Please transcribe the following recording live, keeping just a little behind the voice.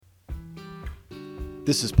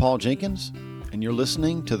This is Paul Jenkins, and you're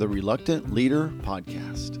listening to the Reluctant Leader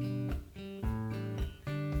Podcast.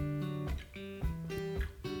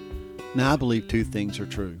 Now, I believe two things are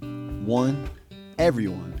true. One,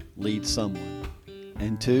 everyone leads someone.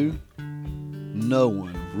 And two, no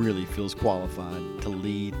one really feels qualified to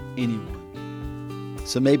lead anyone.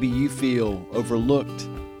 So maybe you feel overlooked,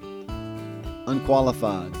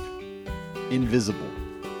 unqualified, invisible.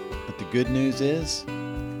 But the good news is,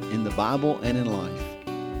 in the Bible and in life,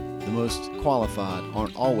 the most qualified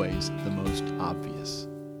aren't always the most obvious.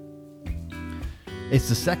 It's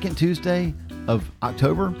the second Tuesday of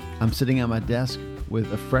October. I'm sitting at my desk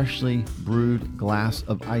with a freshly brewed glass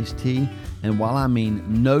of iced tea. And while I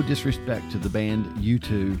mean no disrespect to the band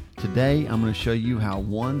U2, today I'm going to show you how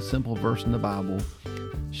one simple verse in the Bible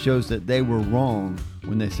shows that they were wrong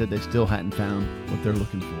when they said they still hadn't found what they're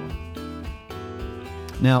looking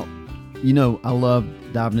for. Now, you know, I love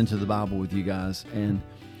diving into the Bible with you guys, and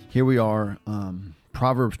here we are,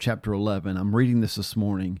 Proverbs chapter 11. I'm reading this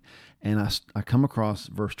morning, and I come across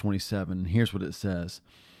verse 27, and here's what it says.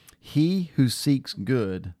 He who seeks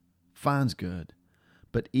good finds good,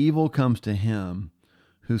 but evil comes to him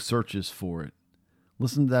who searches for it.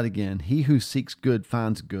 Listen to that again. He who seeks good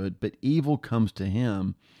finds good, but evil comes to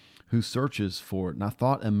him who searches for it. And I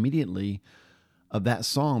thought immediately of that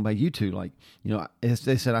song by U2. Like, you know, as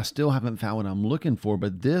they said, I still haven't found what I'm looking for,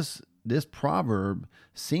 but this proverb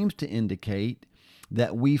seems to indicate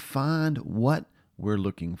that we find what we're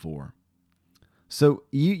looking for. So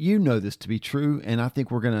you know this to be true, and I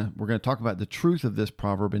think we're gonna talk about the truth of this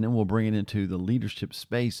proverb, and then we'll bring it into the leadership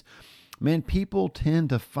space. Man, people tend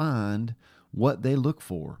to find what they look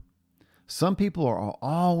for. Some people are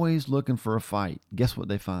always looking for a fight. Guess what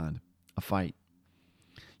they find? A fight.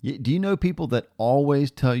 Do you know people that always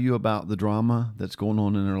tell you about the drama that's going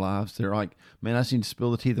on in their lives? They're like, man, I just need to spill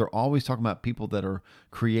the tea. They're always talking about people that are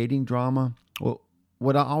creating drama. Well,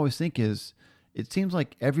 what I always think is, it seems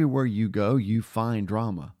like everywhere you go, you find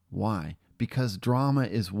drama. Why? Because drama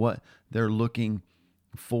is what they're looking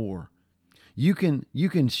for. You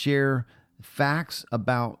can share facts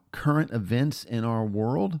about current events in our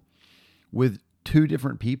world with two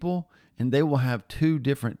different people, and they will have two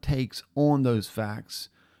different takes on those facts,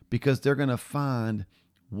 because they're going to find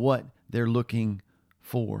what they're looking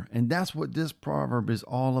for. And that's what this proverb is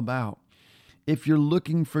all about. If you're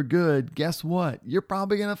looking for good, guess what? You're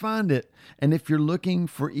probably going to find it. And if you're looking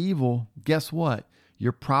for evil, guess what?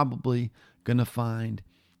 You're probably going to find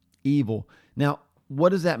evil. Now, what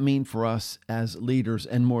does that mean for us as leaders,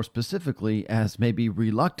 and more specifically as maybe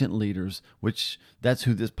reluctant leaders, which that's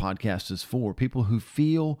who this podcast is for, people who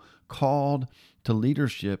feel called to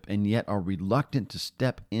leadership and yet are reluctant to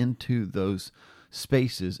step into those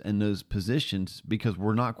spaces and those positions because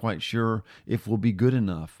we're not quite sure if we'll be good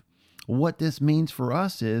enough. What this means for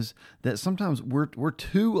us is that sometimes we're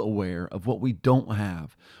too aware of what we don't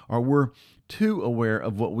have, or we're too aware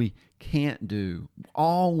of what we can't do.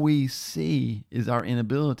 All we see is our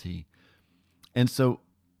inability. And so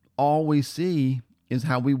all we see is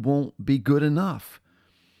how we won't be good enough.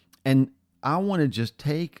 And I want to just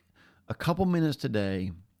take a couple minutes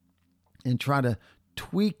today and try to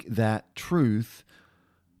tweak that truth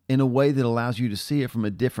in a way that allows you to see it from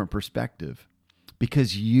a different perspective,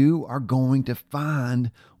 because you are going to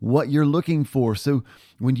find what you're looking for. So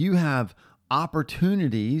when you have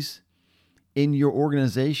opportunities in your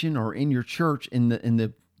organization or in your church, in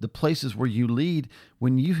the places where you lead,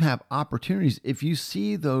 when you have opportunities, if you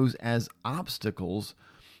see those as obstacles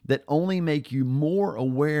that only make you more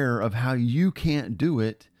aware of how you can't do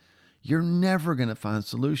it, you're never going to find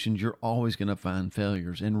solutions. You're always going to find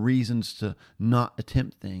failures and reasons to not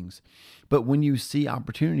attempt things. But when you see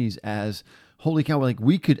opportunities as, holy cow, like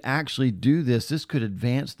we could actually do this, this could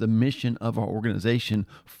advance the mission of our organization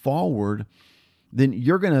forward, then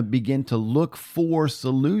you're going to begin to look for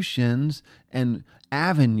solutions and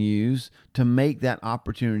avenues to make that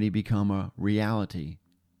opportunity become a reality.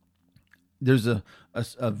 There's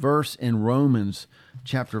a verse in Romans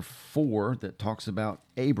chapter 4 that talks about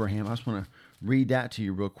Abraham. I just want to read that to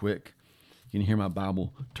you real quick. You can hear my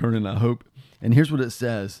Bible turning, I hope. And here's what it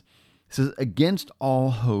says. It says, against all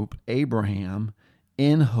hope, Abraham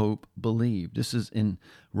in hope believed. This is in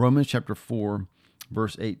Romans chapter 4,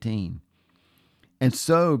 verse 18. And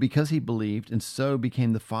so, because he believed, and so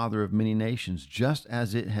became the father of many nations, just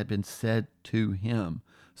as it had been said to him,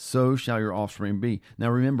 so shall your offspring be. Now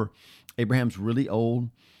remember, Abraham's really old.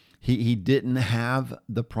 He didn't have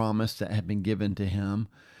the promise that had been given to him.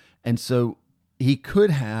 And so he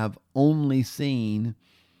could have only seen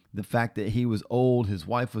the fact that he was old, his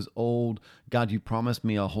wife was old. God, you promised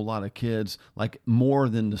me a whole lot of kids, like more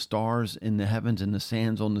than the stars in the heavens and the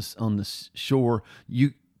sands on the shore.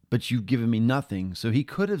 But you've given me nothing. So he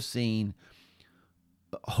could have seen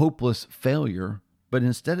hopeless failure, but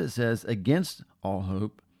instead it says against all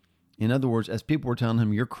hope. In other words, as people were telling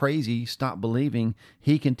him, you're crazy, stop believing,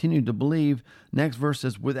 he continued to believe. Next verse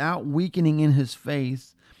says, without weakening in his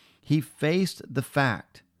faith, he faced the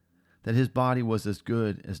fact that his body was as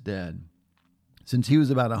good as dead, since he was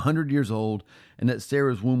about 100 years old, and that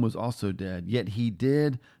Sarah's womb was also dead. Yet he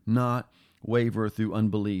did not waver through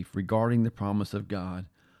unbelief regarding the promise of God,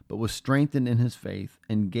 but was strengthened in his faith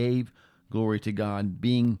and gave glory to God,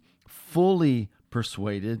 being fully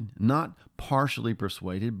persuaded, not partially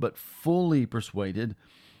persuaded, but fully persuaded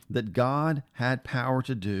that God had power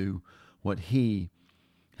to do what he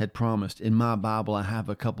had promised. In my Bible, I have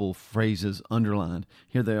a couple phrases underlined.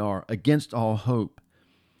 Here they are. Against all hope,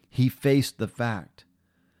 he faced the fact,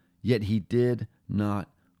 yet he did not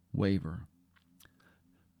waver.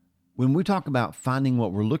 When we talk about finding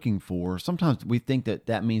what we're looking for, sometimes we think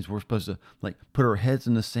that means we're supposed to like put our heads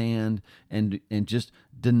in the sand and just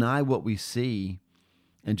deny what we see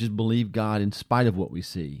and just believe God in spite of what we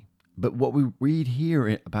see. But what we read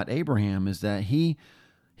here about Abraham is that he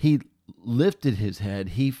lifted his head,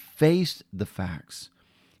 he faced the facts.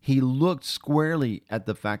 He looked squarely at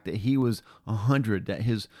the fact that he was 100, that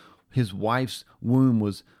his wife's womb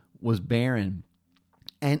was barren.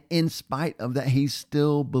 And in spite of that, he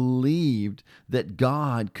still believed that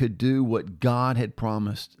God could do what God had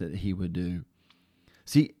promised that he would do.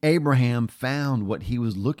 See, Abraham found what he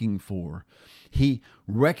was looking for. He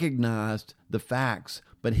recognized the facts,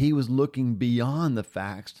 but he was looking beyond the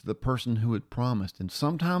facts to the person who had promised. And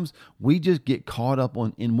sometimes we just get caught up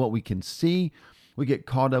in what we can see. We get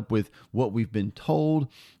caught up with what we've been told.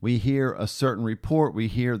 We hear a certain report. We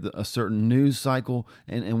hear a certain news cycle,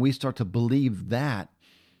 and we start to believe that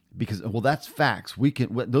because, well, that's facts.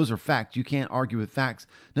 Those are facts. You can't argue with facts.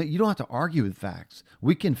 No, you don't have to argue with facts.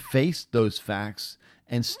 We can face those facts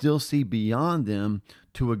and still see beyond them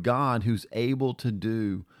to a God who's able to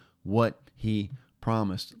do what he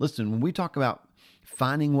promised. Listen, when we talk about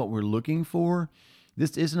finding what we're looking for,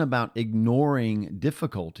 this isn't about ignoring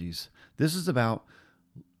difficulties. This is about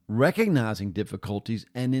recognizing difficulties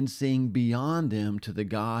and then seeing beyond them to the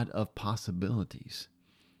God of possibilities.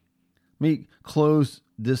 Let me close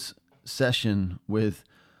this session with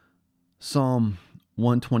Psalm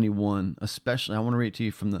 121, especially. I want to read it to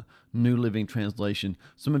you from the New Living Translation.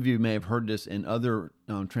 Some of you may have heard this in other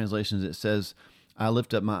translations. It says, I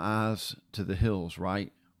lift up my eyes to the hills,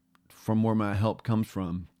 right? From where my help comes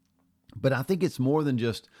from. But I think it's more than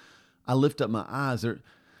just, I lift up my eyes.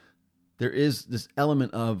 There is this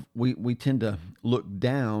element of we tend to look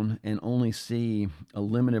down and only see a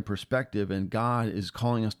limited perspective, and God is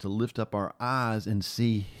calling us to lift up our eyes and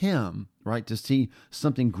see him, right? To see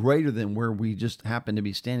something greater than where we just happen to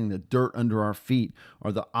be standing, the dirt under our feet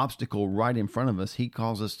or the obstacle right in front of us. He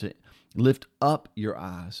calls us to lift up your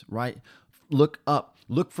eyes, right? Look up,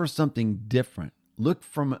 look for something different. Look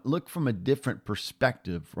from a different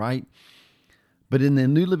perspective, right? But in the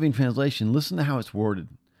New Living Translation, listen to how it's worded.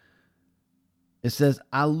 It says,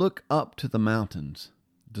 I look up to the mountains.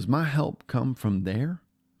 Does my help come from there?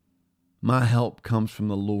 My help comes from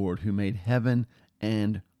the Lord who made heaven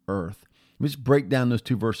and earth. Let me just break down those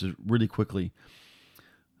two verses really quickly.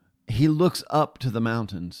 He looks up to the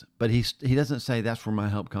mountains, but he doesn't say that's where my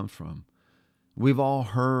help comes from. We've all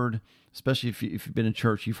heard, especially if you've been in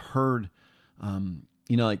church, you've heard,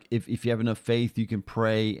 like if you have enough faith, you can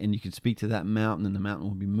pray and you can speak to that mountain and the mountain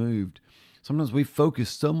will be moved. Sometimes we focus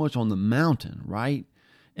so much on the mountain, right?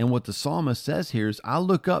 And what the psalmist says here is, I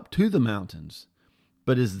look up to the mountains.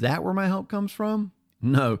 But is that where my help comes from?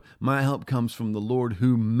 No, my help comes from the Lord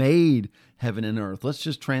who made heaven and earth. Let's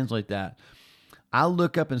just translate that. I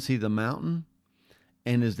look up and see the mountain.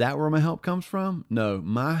 And is that where my help comes from? No,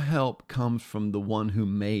 my help comes from the one who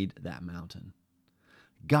made that mountain.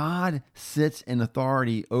 God sits in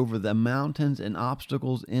authority over the mountains and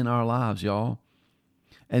obstacles in our lives, y'all.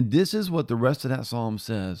 And this is what the rest of that psalm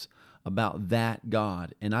says about that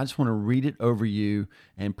God. And I just want to read it over you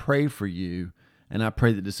and pray for you. And I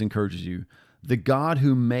pray that this encourages you. The God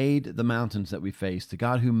who made the mountains that we face, the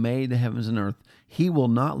God who made the heavens and earth, he will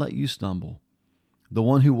not let you stumble. The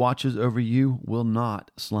one who watches over you will not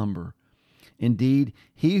slumber. Indeed,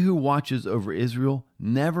 he who watches over Israel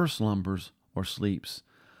never slumbers or sleeps.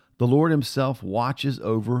 The Lord himself watches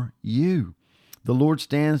over you. The Lord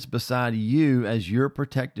stands beside you as your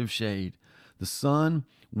protective shade. The sun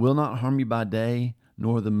will not harm you by day,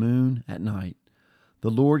 nor the moon at night. The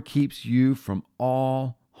Lord keeps you from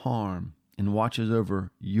all harm and watches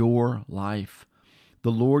over your life.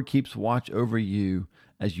 The Lord keeps watch over you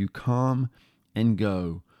as you come and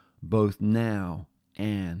go, both now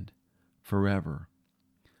and forever.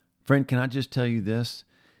 Friend, can I just tell you this?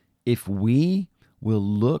 If we will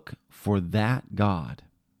look for that God,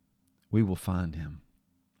 we will find him.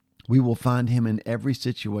 We will find him in every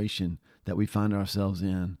situation that we find ourselves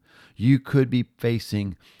in. You could be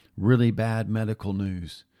facing really bad medical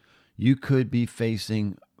news. You could be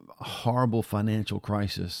facing a horrible financial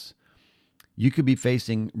crisis. You could be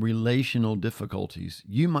facing relational difficulties.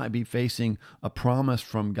 You might be facing a promise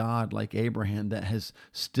from God like Abraham that has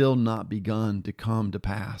still not begun to come to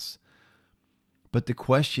pass. But the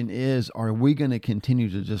question is, are we going to continue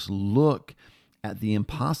to just look at the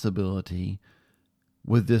impossibility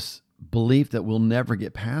with this belief that we'll never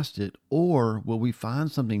get past it? Or will we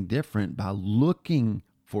find something different by looking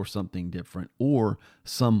for something different or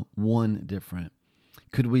someone different?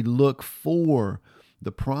 Could we look for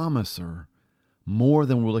the promiser more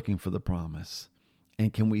than we're looking for the promise?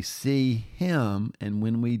 And can we see him? And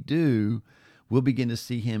when we do, we'll begin to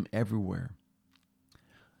see him everywhere.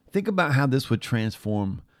 Think about how this would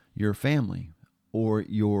transform your family or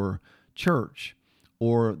your church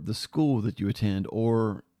or the school that you attend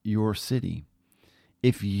or your city.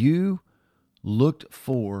 If you looked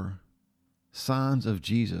for signs of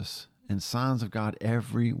Jesus and signs of God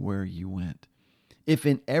everywhere you went, if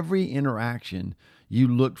in every interaction you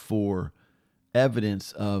looked for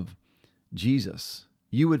evidence of Jesus,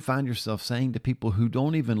 you would find yourself saying to people who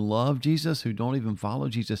don't even love Jesus, who don't even follow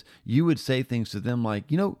Jesus, you would say things to them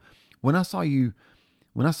like, when I saw you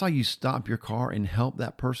stop your car and help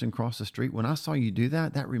that person cross the street, when I saw you do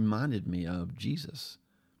that, that reminded me of Jesus.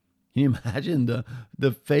 Can you imagine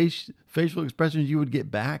the facial expressions you would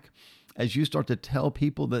get back as you start to tell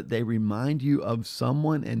people that they remind you of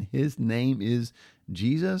someone and his name is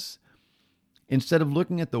Jesus? Instead of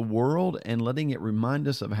looking at the world and letting it remind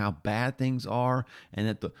us of how bad things are and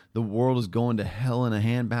that the world is going to hell in a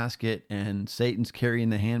handbasket and Satan's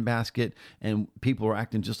carrying the handbasket and people are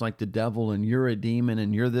acting just like the devil and you're a demon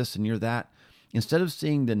and you're this and you're that. Instead of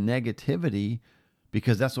seeing the negativity,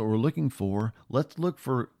 because that's what we're looking for, let's look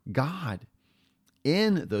for God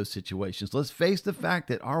in those situations. Let's face the fact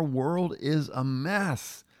that our world is a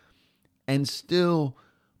mess and still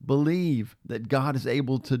believe that God is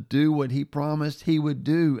able to do what he promised he would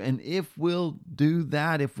do. And if we'll do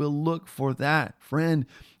that, if we'll look for that, friend,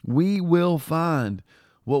 we will find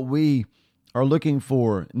what we are looking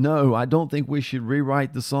for. No, I don't think we should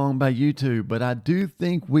rewrite the song by U2, but I do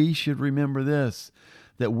think we should remember this,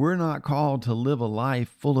 that we're not called to live a life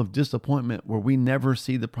full of disappointment where we never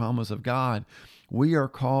see the promise of God. We are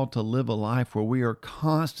called to live a life where we are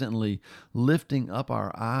constantly lifting up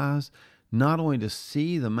our eyes, not only to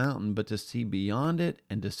see the mountain, but to see beyond it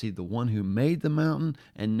and to see the one who made the mountain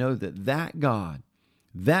and know that God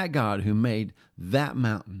who made that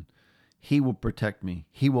mountain, he will protect me.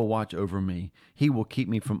 He will watch over me. He will keep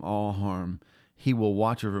me from all harm. He will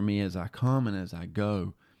watch over me as I come and as I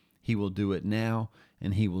go. He will do it now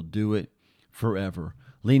and he will do it forever.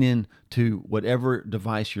 Lean in to whatever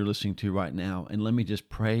device you're listening to right now and let me just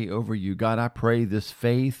pray over you. God, I pray this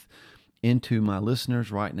faith into my listeners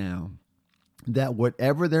right now, that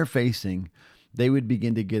whatever they're facing, they would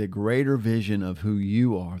begin to get a greater vision of who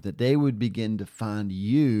you are, that they would begin to find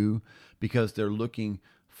you because they're looking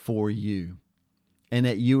for you, and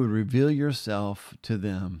that you would reveal yourself to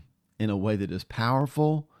them in a way that is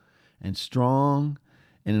powerful and strong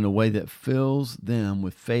and in a way that fills them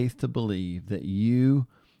with faith to believe that you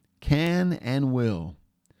can and will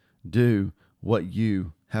do what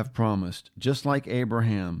you have promised, just like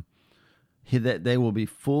Abraham, that they will be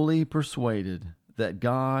fully persuaded that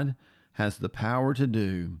God has the power to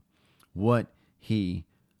do what he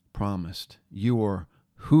promised. You are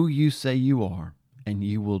who you say you are, and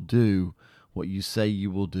you will do what you say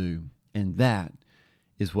you will do. And that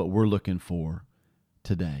is what we're looking for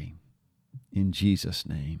today. In Jesus'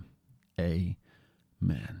 name, amen.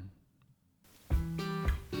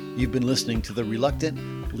 You've been listening to the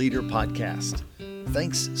Reluctant Leader Podcast.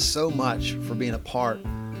 Thanks so much for being a part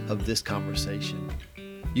of this conversation.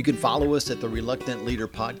 You can follow us at the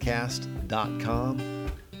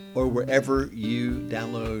reluctantleaderpodcast.com or wherever you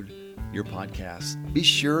download your podcast. Be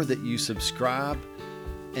sure that you subscribe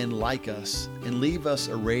and like us and leave us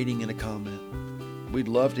a rating and a comment. We'd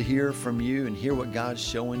love to hear from you and hear what God's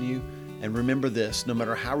showing you. And remember this, no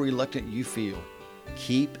matter how reluctant you feel,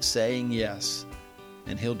 keep saying yes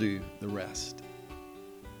and he'll do the rest.